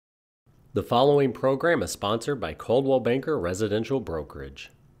The following program is sponsored by Coldwell Banker Residential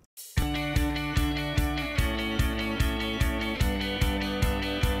Brokerage.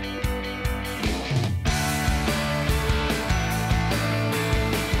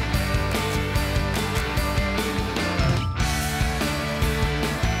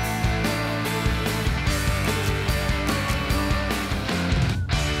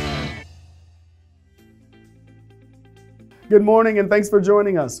 Good morning and thanks for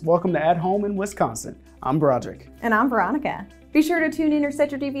joining us. Welcome to At Home in Wisconsin. I'm Broderick. And I'm Veronica. Be sure to tune in or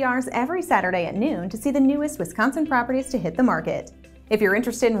set your DVRs every Saturday at noon to see the newest Wisconsin properties to hit the market. If you're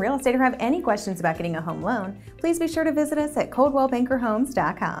interested in real estate or have any questions about getting a home loan, please be sure to visit us at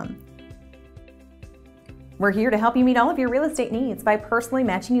coldwellbankerhomes.com. We're here to help you meet all of your real estate needs by personally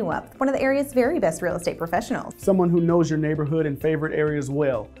matching you up with one of the area's very best real estate professionals. Someone who knows your neighborhood and favorite areas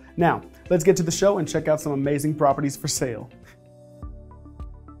well. Now, let's get to the show and check out some amazing properties for sale.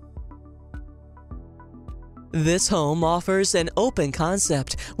 This home offers an open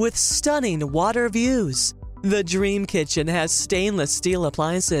concept with stunning water views. The Dream Kitchen has stainless steel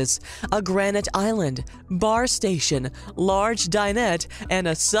appliances, a granite island, bar station, large dinette, and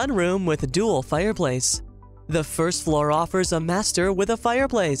a sunroom with a dual fireplace. The first floor offers a master with a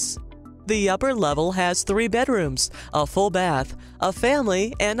fireplace. The upper level has 3 bedrooms, a full bath, a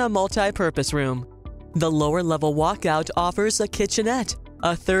family, and a multi-purpose room. The lower level walkout offers a kitchenette,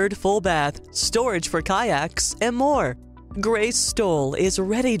 a 3rd full bath, storage for kayaks, and more. Grace Stoll is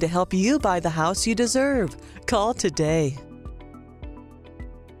ready to help you buy the house you deserve. Call today.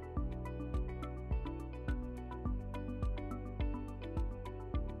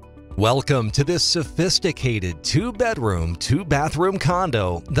 Welcome to this sophisticated 2-bedroom, 2-bathroom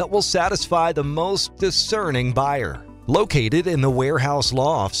condo that will satisfy the most discerning buyer. Located in the warehouse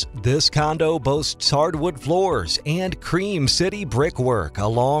lofts, this condo boasts hardwood floors and Cream City brickwork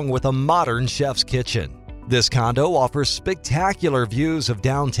along with a modern chef's kitchen. This condo offers spectacular views of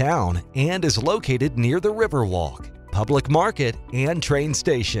downtown and is located near the Riverwalk, public market, and train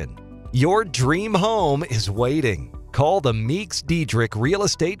station. Your dream home is waiting. Call the Meeks Diedrich Real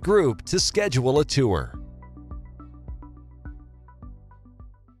Estate Group to schedule a tour.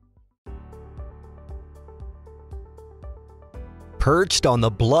 Perched on the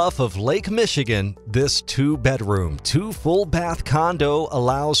bluff of Lake Michigan, this 2-bedroom, 2-full-bath condo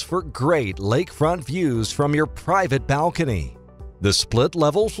allows for great lakefront views from your private balcony. The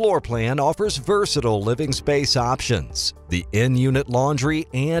split-level floor plan offers versatile living space options. The in-unit laundry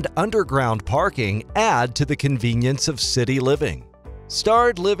and underground parking add to the convenience of city living.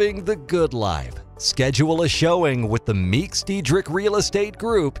 Start living the good life. Schedule a showing with the Meeks Diedrich Real Estate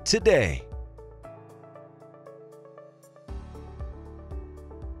Group today.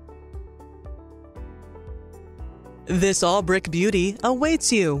 This all-brick beauty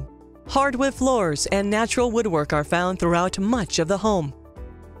awaits you. Hardwood floors and natural woodwork are found throughout much of the home.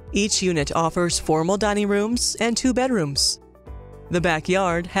 Each unit offers formal dining rooms and 2 bedrooms. The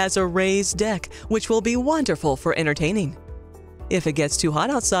backyard has a raised deck, which will be wonderful for entertaining. If it gets too hot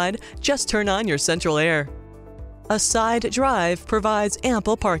outside, just turn on your central air. A side drive provides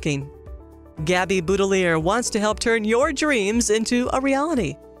ample parking. Gabby Boudelier wants to help turn your dreams into a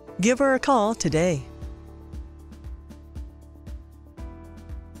reality. Give her a call today.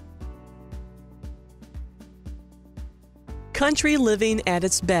 Country living at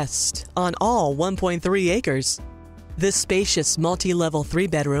its best on all 1.3 acres. This spacious multi-level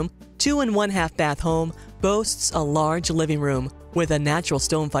 3-bedroom, 2 and 1/2 bath home boasts a large living room with a natural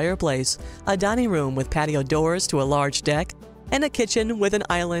stone fireplace, a dining room with patio doors to a large deck, and a kitchen with an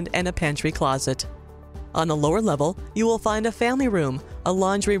island and a pantry closet. On the lower level, you will find a family room, a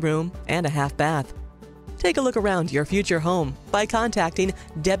laundry room, and a half bath. Take a look around your future home by contacting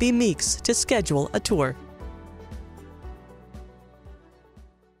Debbie Meeks to schedule a tour.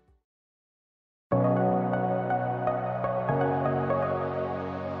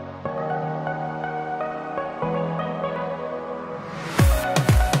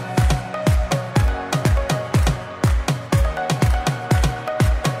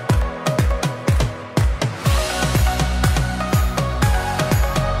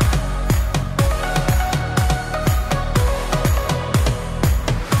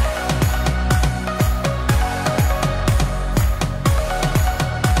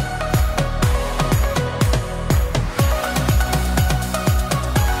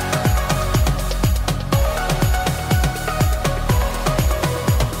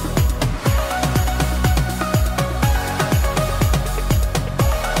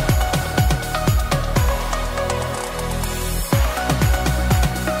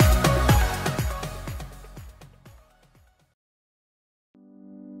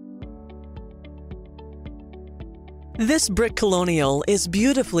 This brick colonial is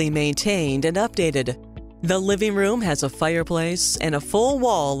beautifully maintained and updated. The living room has a fireplace and a full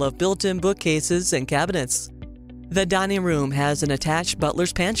wall of built-in bookcases and cabinets. The dining room has an attached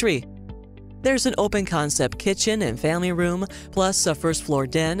butler's pantry. There's an open-concept kitchen and family room, plus a first-floor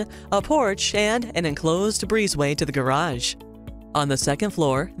den, a porch, and an enclosed breezeway to the garage. On the second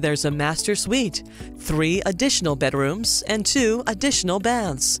floor, there's a master suite, 3 additional bedrooms, and 2 additional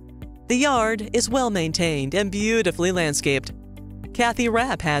baths. The yard is well-maintained and beautifully landscaped. Kathy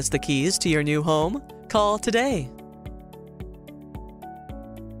Rapp has the keys to your new home. Call today.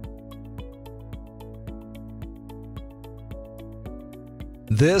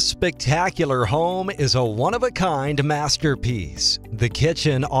 This spectacular home is a one-of-a-kind masterpiece. The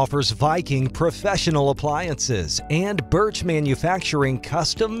kitchen offers Viking professional appliances and Birch Manufacturing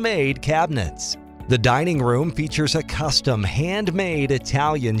custom-made cabinets. The dining room features a custom handmade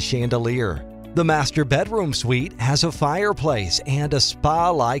Italian chandelier. The master bedroom suite has a fireplace and a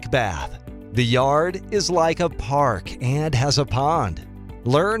spa-like bath. The yard is like a park and has a pond.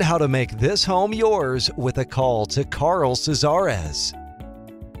 Learn how to make this home yours with a call to Carl Cesares.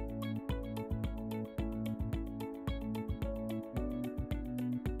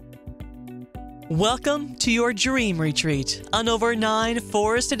 Welcome to your dream retreat on over 9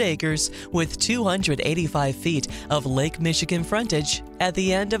 forested acres with 285 feet of Lake Michigan frontage at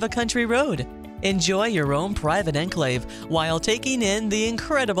the end of a country road. Enjoy your own private enclave while taking in the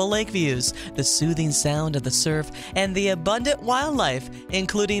incredible lake views, the soothing sound of the surf, and the abundant wildlife,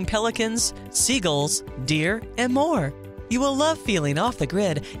 including pelicans, seagulls, deer, and more. You will love feeling off the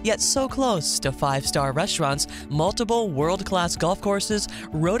grid, yet so close to 5-star restaurants, multiple world-class golf courses,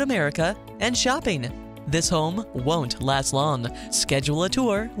 Road America, and shopping. This home won't last long. Schedule a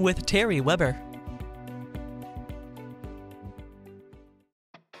tour with Terry Weber.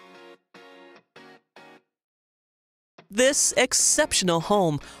 This exceptional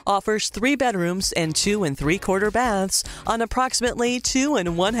home offers 3 bedrooms and 2 3/4 baths on approximately 2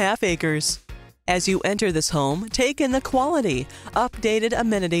 1/2 acres. As you enter this home, take in the quality, updated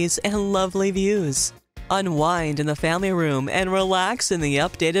amenities, and lovely views. Unwind in the family room and relax in the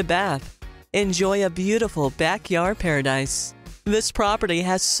updated bath. Enjoy a beautiful backyard paradise. This property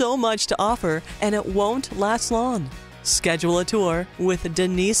has so much to offer, and it won't last long. Schedule a tour with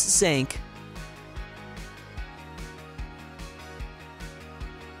Denise Zank.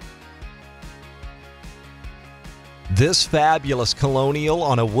 This fabulous colonial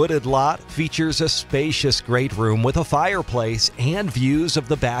on a wooded lot features a spacious great room with a fireplace and views of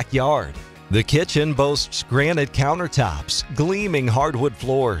the backyard. The kitchen boasts granite countertops, gleaming hardwood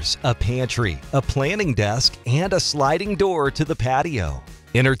floors, a pantry, a planning desk, and a sliding door to the patio.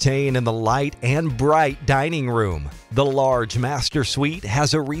 Entertain in the light and bright dining room. The large master suite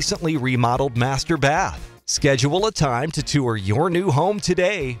has a recently remodeled master bath. Schedule a time to tour your new home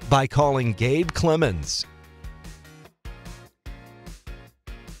today by calling Gabe Clemens.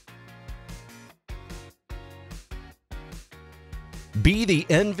 Be the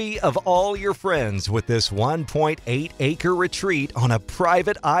envy of all your friends with this 1.8-acre retreat on a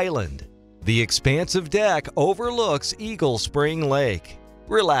private island. The expansive deck overlooks Eagle Spring Lake.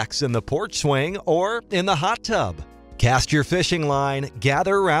 Relax in the porch swing or in the hot tub. Cast your fishing line,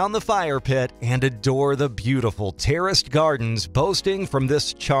 gather around the fire pit, and adore the beautiful terraced gardens boasting from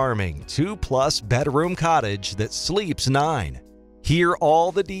this charming 2+ bedroom cottage that sleeps 9. Hear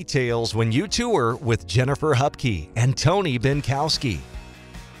all the details when you tour with Jennifer Hupke and Tony Benkowski.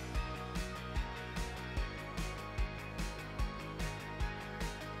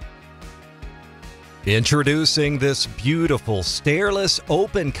 Introducing this beautiful stairless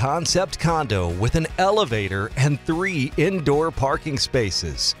open concept condo with an elevator and 3 indoor parking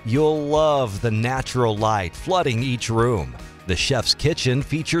spaces. You'll love the natural light flooding each room. The chef's kitchen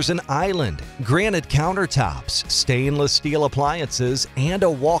features an island, granite countertops, stainless steel appliances, and a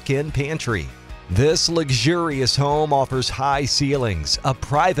walk-in pantry. This luxurious home offers high ceilings, a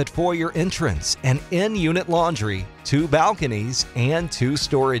private foyer entrance, an in-unit laundry, 2 balconies, and 2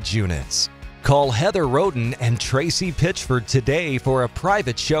 storage units. Call Heather Roden and Tracy Pitchford today for a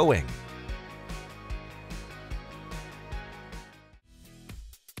private showing.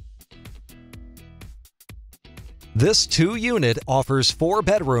 This 2-unit offers 4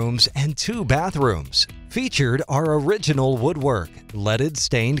 bedrooms and 2 bathrooms. Featured are original woodwork, leaded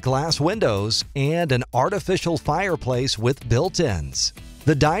stained glass windows, and an artificial fireplace with built-ins.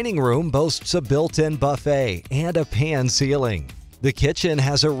 The dining room boasts a built-in buffet and a pan ceiling. The kitchen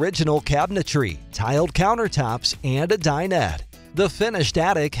has original cabinetry, tiled countertops, and a dinette. The finished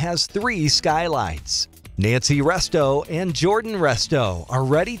attic has 3 skylights. Nancy Resto and Jordan Resto are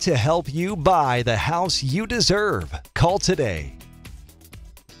ready to help you buy the house you deserve. Call today.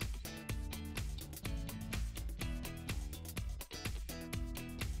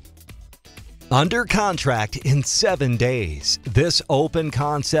 Under contract in 7 days, this open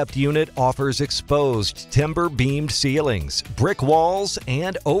concept unit offers exposed timber beamed ceilings, brick walls,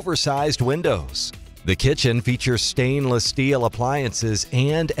 and oversized windows. The kitchen features stainless steel appliances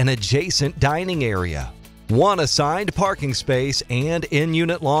and an adjacent dining area. One assigned parking space and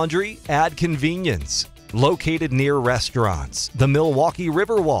in-unit laundry add convenience. Located near restaurants, the Milwaukee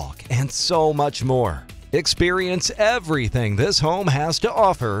Riverwalk, and so much more. Experience everything this home has to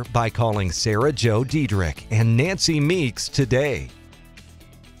offer by calling Sarah Jo Diedrich and Nancy Meeks today.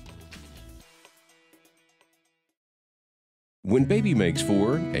 When baby makes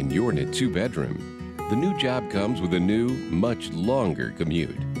 4 and you're in a 2-bedroom, the new job comes with a new, much longer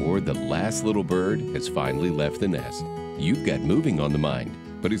commute, or the last little bird has finally left the nest. You've got moving on the mind,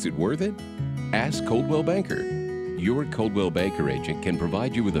 but is it worth it? Ask Coldwell Banker. Your Coldwell Banker agent can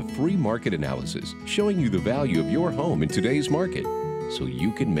provide you with a free market analysis showing you the value of your home in today's market, so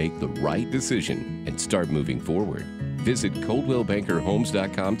you can make the right decision and start moving forward. Visit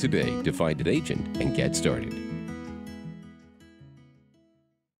ColdwellBankerHomes.com today to find an agent and get started.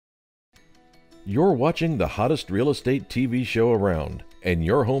 You're watching the hottest real estate TV show around, and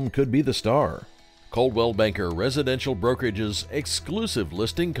your home could be the star. Coldwell Banker Residential Brokerage's exclusive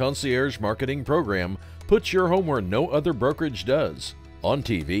listing concierge marketing program puts your home where no other brokerage does, on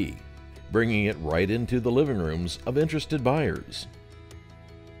TV, bringing it right into the living rooms of interested buyers.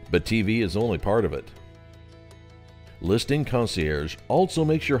 But TV is only part of it. Listing Concierge also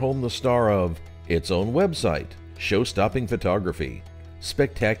makes your home the star of its own website, show-stopping photography,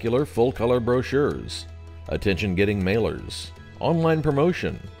 spectacular full-color brochures, attention-getting mailers, online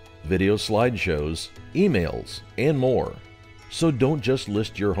promotion, video slideshows, emails, and more. So don't just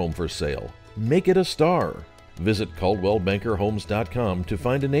list your home for sale. Make it a star. Visit ColdwellBankerHomes.com to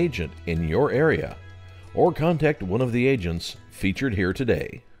find an agent in your area, or contact one of the agents featured here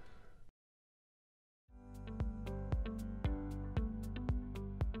today.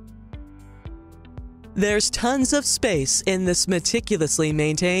 There's tons of space in this meticulously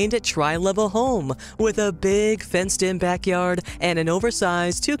maintained tri-level home with a big fenced-in backyard and an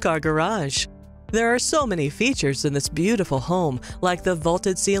oversized 2-car garage. There are so many features in this beautiful home, like the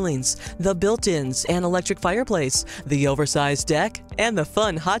vaulted ceilings, the built-ins and electric fireplace, the oversized deck, and the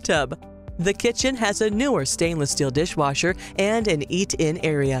fun hot tub. The kitchen has a newer stainless steel dishwasher and an eat-in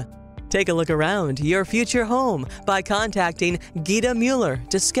area. Take a look around your future home by contacting Gita Mueller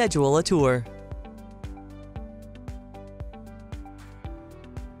to schedule a tour.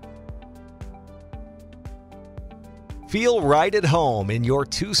 Feel right at home in your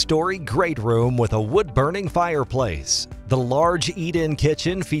 2-story great room with a wood-burning fireplace. The large eat-in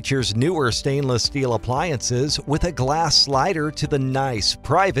kitchen features newer stainless steel appliances with a glass slider to the nice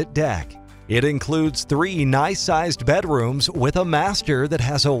private deck. It includes 3 nice-sized bedrooms with a master that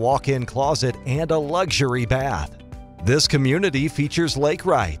has a walk-in closet and a luxury bath. This community features lake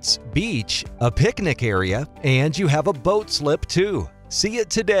rides, beach, a picnic area, and you have a boat slip too. See it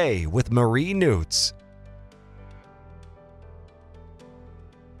today with Marie Newts.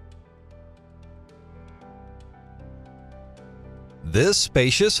 This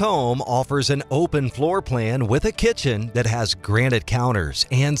spacious home offers an open floor plan with a kitchen that has granite counters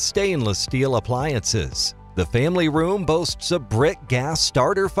and stainless steel appliances. The family room boasts a brick gas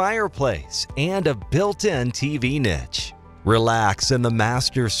starter fireplace and a built-in TV niche. Relax in the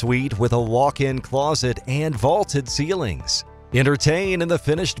master suite with a walk-in closet and vaulted ceilings. Entertain in the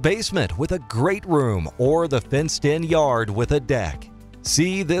finished basement with a great room or the fenced-in yard with a deck.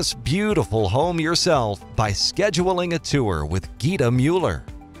 See this beautiful home yourself by scheduling a tour with Gita Mueller.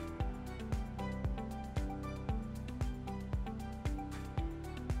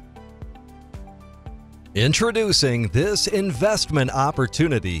 Introducing this investment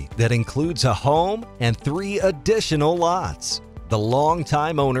opportunity that includes a home and 3 additional lots. The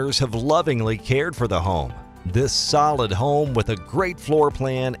longtime owners have lovingly cared for the home. This solid home with a great floor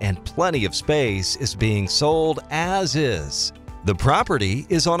plan and plenty of space is being sold as is. The property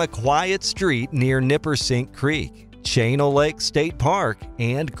is on a quiet street near Nippersink Creek, Chain-O Lake State Park,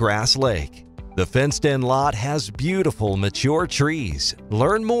 and Grass Lake. The fenced-in lot has beautiful mature trees.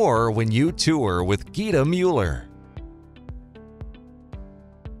 Learn more when you tour with Gita Mueller.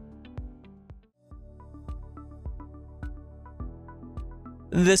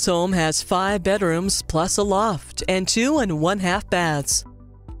 This home has 5 bedrooms plus a loft and 2 1/2 baths.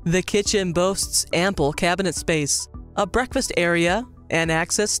 The kitchen boasts ample cabinet space, a breakfast area, and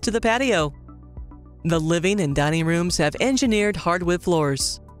access to the patio. The living and dining rooms have engineered hardwood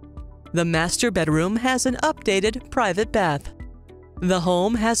floors. The master bedroom has an updated private bath. The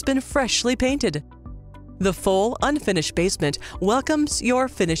home has been freshly painted. The full, unfinished basement welcomes your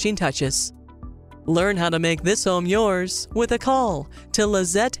finishing touches. Learn how to make this home yours with a call to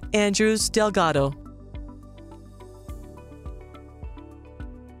Lizette Andrews Delgado.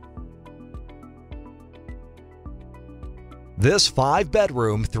 This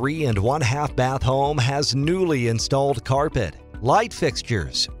 5-bedroom, 3.5 bath home has newly installed carpet, light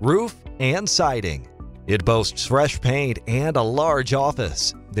fixtures, roof, and siding. It boasts fresh paint and a large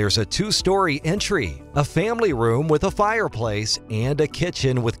office. There's a 2-story entry, a family room with a fireplace, and a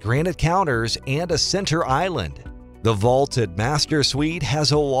kitchen with granite counters and a center island. The vaulted master suite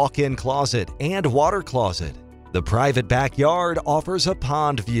has a walk-in closet and water closet. The private backyard offers a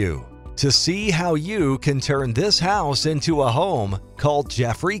pond view. To see how you can turn this house into a home, call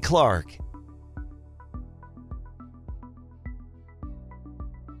Jeffrey Clark.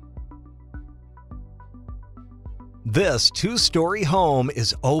 This 2-story home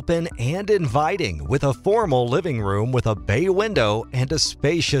is open and inviting with a formal living room with a bay window and a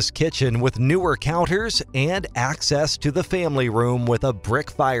spacious kitchen with newer counters and access to the family room with a brick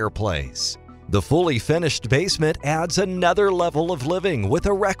fireplace. The fully finished basement adds another level of living with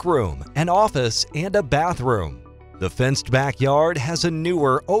a rec room, an office, and a bathroom. The fenced backyard has a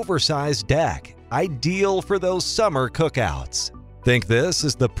newer, oversized deck, ideal for those summer cookouts. Think this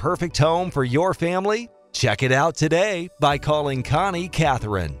is the perfect home for your family? Check it out today by calling Connie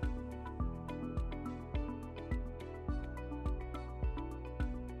Catherine.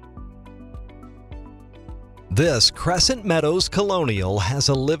 This Crescent Meadows Colonial has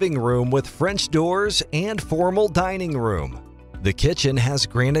a living room with French doors and formal dining room. The kitchen has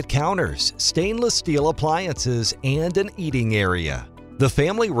granite counters, stainless steel appliances, and an eating area. The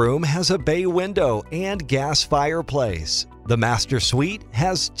family room has a bay window and gas fireplace. The master suite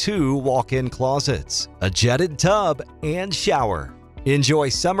has 2 walk-in closets, a jetted tub, and shower. Enjoy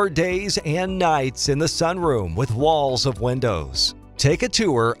summer days and nights in the sunroom with walls of windows. Take a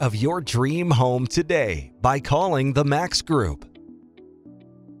tour of your dream home today by calling the Max Group.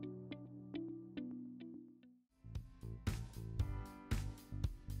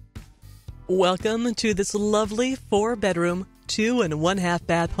 Welcome to this lovely 4-bedroom, 2.5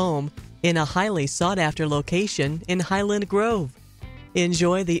 bath home in a highly sought-after location in Highland Grove.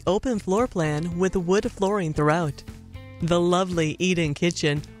 Enjoy the open floor plan with wood flooring throughout. The lovely eat-in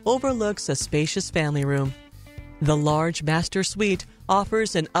kitchen overlooks a spacious family room. The large master suite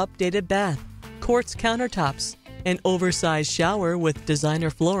offers an updated bath, quartz countertops, an oversized shower with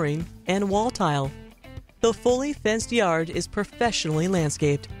designer flooring and wall tile. The fully fenced yard is professionally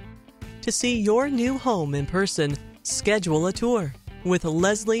landscaped. To see your new home in person, schedule a tour with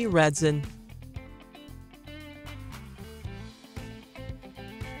Leslie Radzen.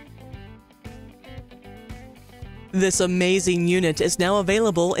 This amazing unit is now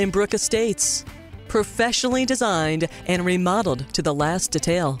available in Brook Estates. Professionally designed and remodeled to the last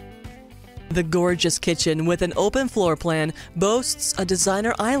detail. The gorgeous kitchen with an open floor plan boasts a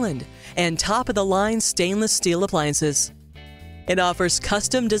designer island and top-of-the-line stainless steel appliances. It offers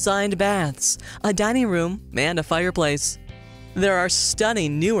custom-designed baths, a dining room, and a fireplace. There are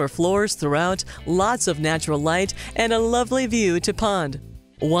stunning newer floors throughout, lots of natural light, and a lovely view to pond.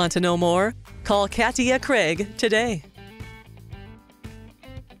 Want to know more? Call Katia Craig today.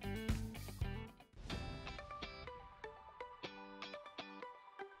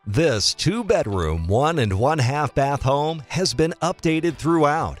 This 2-bedroom, 1.5 bath home has been updated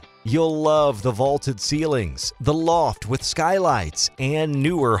throughout. You'll love the vaulted ceilings, the loft with skylights, and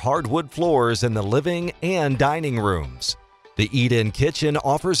newer hardwood floors in the living and dining rooms. The eat-in kitchen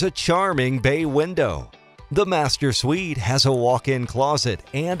offers a charming bay window. The master suite has a walk-in closet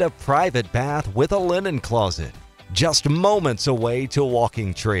and a private bath with a linen closet. Just moments away to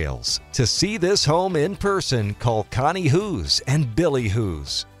walking trails. To see this home in person, call Connie Hoos and Billy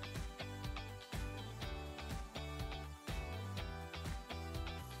Hoos.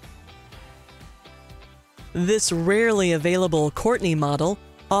 This rarely available Courtney model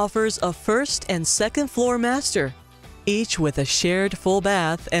offers a first and second floor master, each with a shared full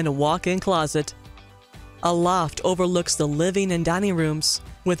bath and a walk-in closet. A loft overlooks the living and dining rooms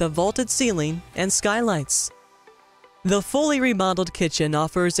with a vaulted ceiling and skylights. The fully remodeled kitchen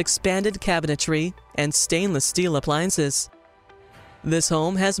offers expanded cabinetry and stainless steel appliances. This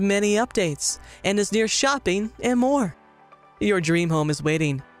home has many updates and is near shopping and more. Your dream home is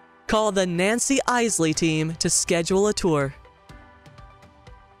waiting. Call the Nancy Isley team to schedule a tour.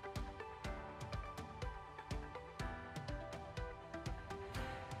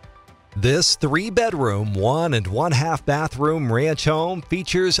 This 3-bedroom, 1 1/2 bathroom ranch home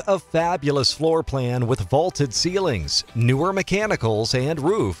features a fabulous floor plan with vaulted ceilings, newer mechanicals and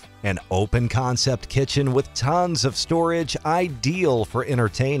roof, an open concept kitchen with tons of storage ideal for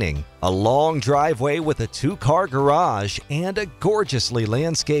entertaining, a long driveway with a 2-car garage, and a gorgeously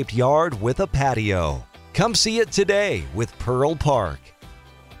landscaped yard with a patio. Come see it today with Pearl Park.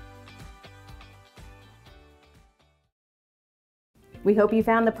 We hope you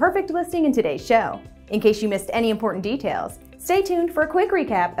found the perfect listing in today's show. In case you missed any important details, stay tuned for a quick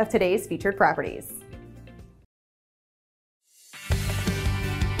recap of today's featured properties.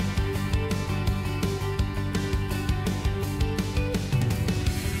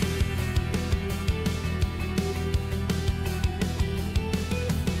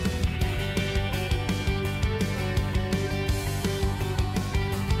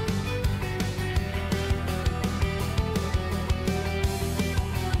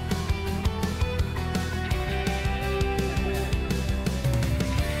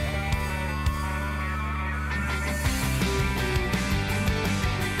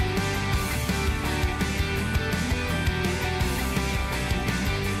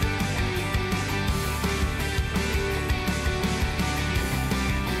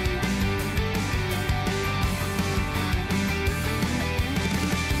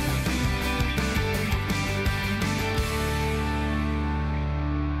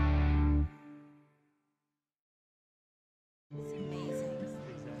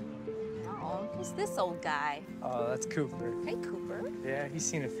 Who's this old guy? Oh, that's Cooper. Hey, Cooper. Yeah, he's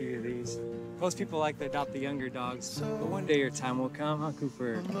seen a few of these. Most people like to adopt the younger dogs, but one day your time will come, huh,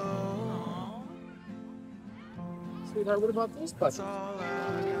 Cooper? Sweetheart, what about these puppies?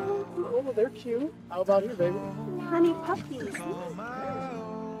 Oh, they're cute. How about you, baby? Honey puppies.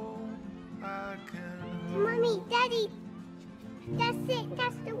 Mommy, Daddy, that's it.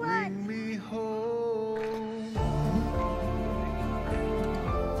 That's the one.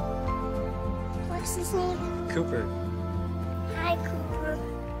 What's his name? Cooper. Hi, Cooper.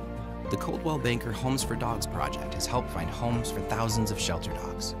 The Coldwell Banker Homes for Dogs project has helped find homes for thousands of shelter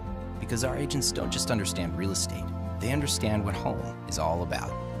dogs. Because our agents don't just understand real estate, they understand what home is all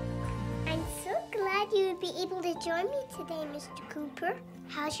about. I'm so glad you would be able to join me today, Mr. Cooper.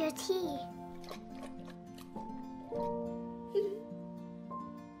 How's your tea?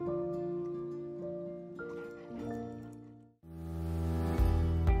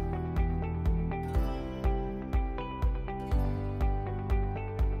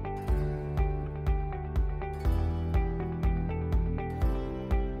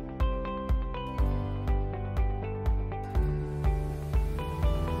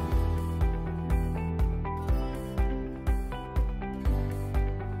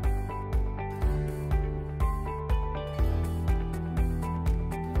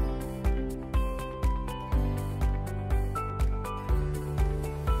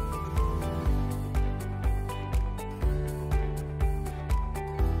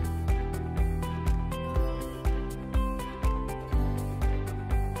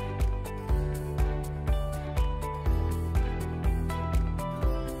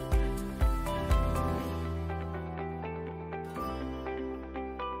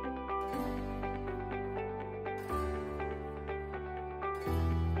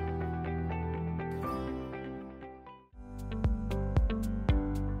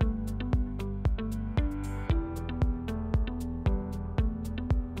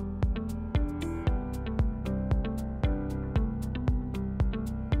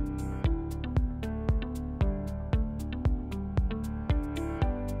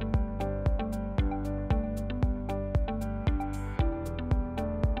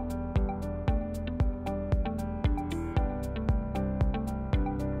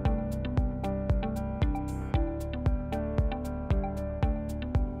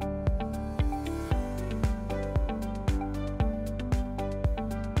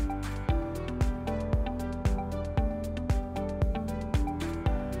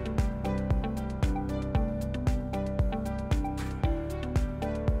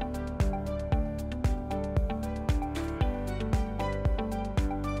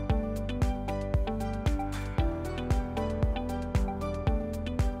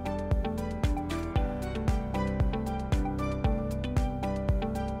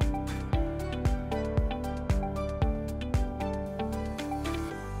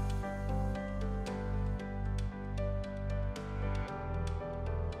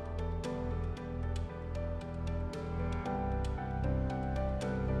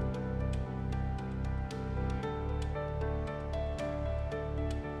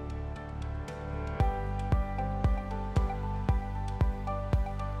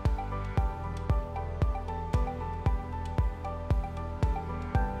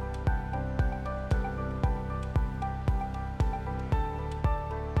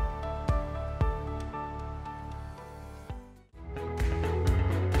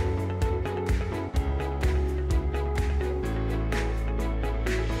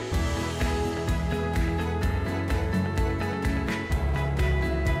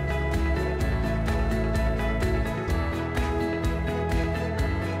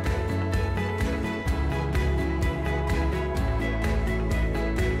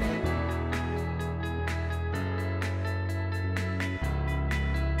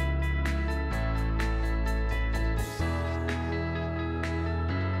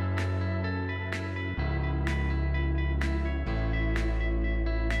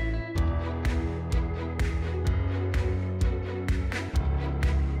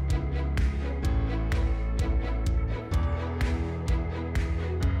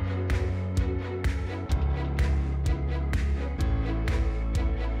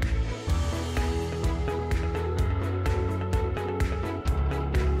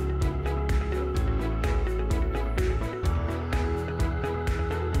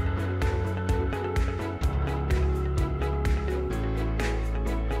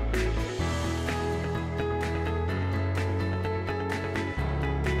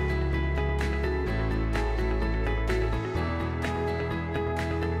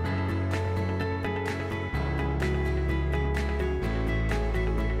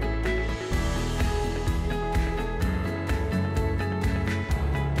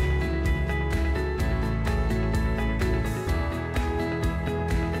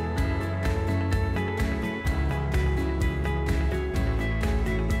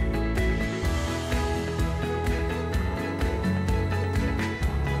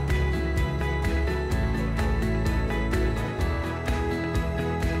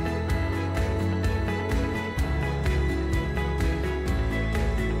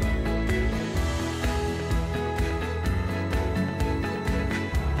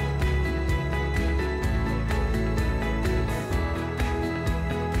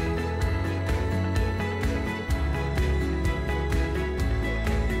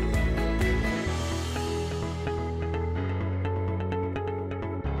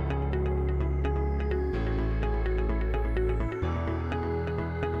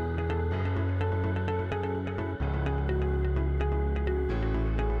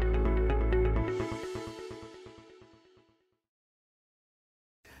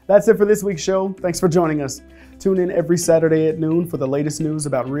 That's it for this week's show. Thanks for joining us. Tune in every Saturday at noon for the latest news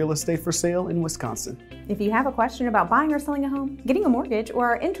about real estate for sale in Wisconsin. If you have a question about buying or selling a home, getting a mortgage, or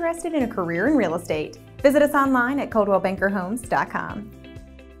are interested in a career in real estate, visit us online at coldwellbankerhomes.com.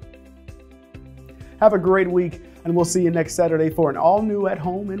 Have a great week, and we'll see you next Saturday for an all-new At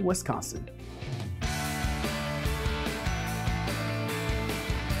Home in Wisconsin.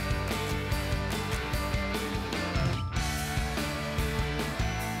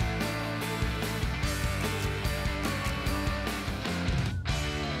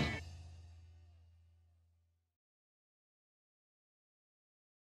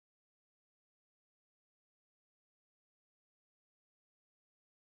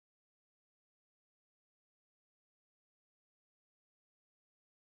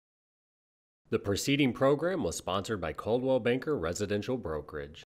 The preceding program was sponsored by Coldwell Banker Residential Brokerage.